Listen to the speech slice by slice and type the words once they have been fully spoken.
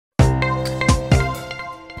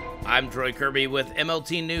I'm Troy Kirby with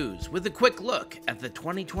MLT News with a quick look at the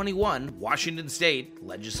 2021 Washington State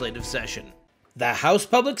Legislative Session. The House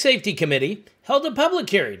Public Safety Committee held a public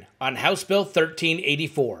hearing on House Bill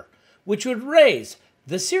 1384, which would raise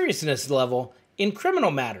the seriousness level in criminal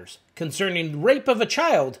matters concerning rape of a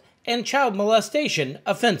child and child molestation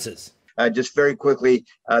offenses. Just very quickly,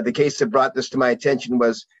 the case that brought this to my attention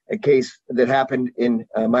was a case that happened in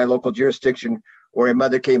my local jurisdiction where a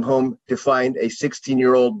mother came home to find a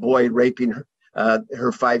 16-year-old boy raping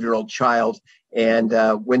her 5-year-old child. And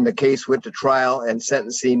when the case went to trial and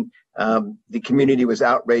sentencing, the community was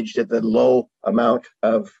outraged at the low amount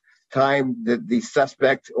of time that the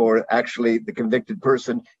suspect, or actually the convicted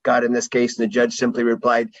person, got in this case. And the judge simply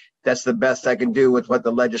replied, "That's the best I can do with what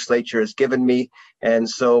the legislature has given me." And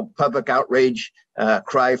so public outrage,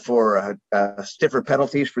 cry for stiffer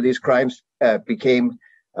penalties for these crimes became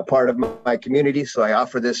a part of my community. So I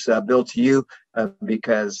offer this bill to you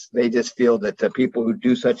because they just feel that people who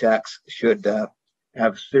do such acts should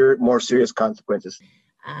have more serious consequences.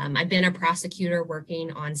 I've been a prosecutor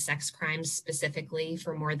working on sex crimes specifically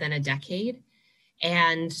for more than a decade.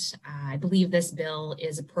 And I believe this bill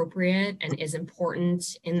is appropriate and is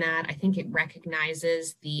important in that I think it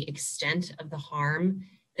recognizes the extent of the harm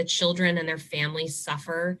that children and their families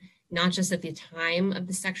suffer, not just at the time of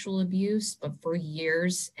the sexual abuse, but for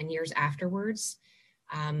years and years afterwards.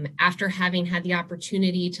 After having had the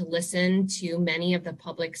opportunity to listen to many of the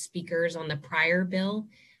public speakers on the prior bill,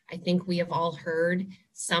 I think we have all heard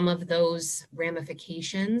some of those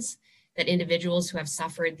ramifications that individuals who have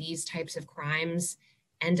suffered these types of crimes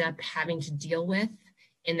end up having to deal with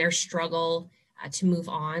in their struggle to move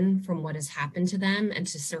on from what has happened to them and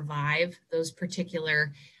to survive those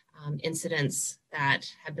particular incidents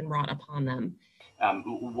that have been wrought upon them.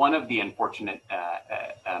 One of the unfortunate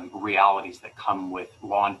realities that come with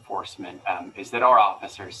law enforcement is that our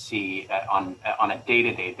officers see on a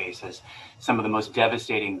day-to-day basis some of the most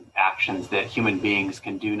devastating actions that human beings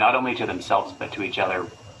can do, not only to themselves, but to each other.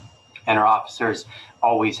 And our officers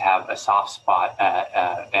always have a soft spot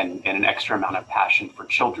and an extra amount of passion for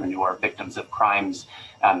children who are victims of crimes.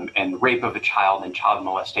 And rape of a child and child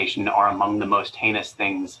molestation are among the most heinous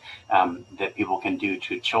things that people can do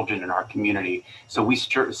to children in our community. So we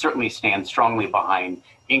certainly stand strongly behind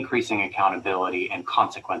increasing accountability and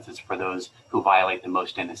consequences for those who violate the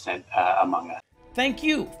most innocent among us. Thank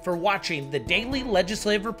you for watching the Daily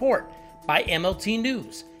Legislative Report by MLT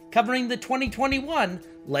News, covering the 2021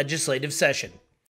 legislative session.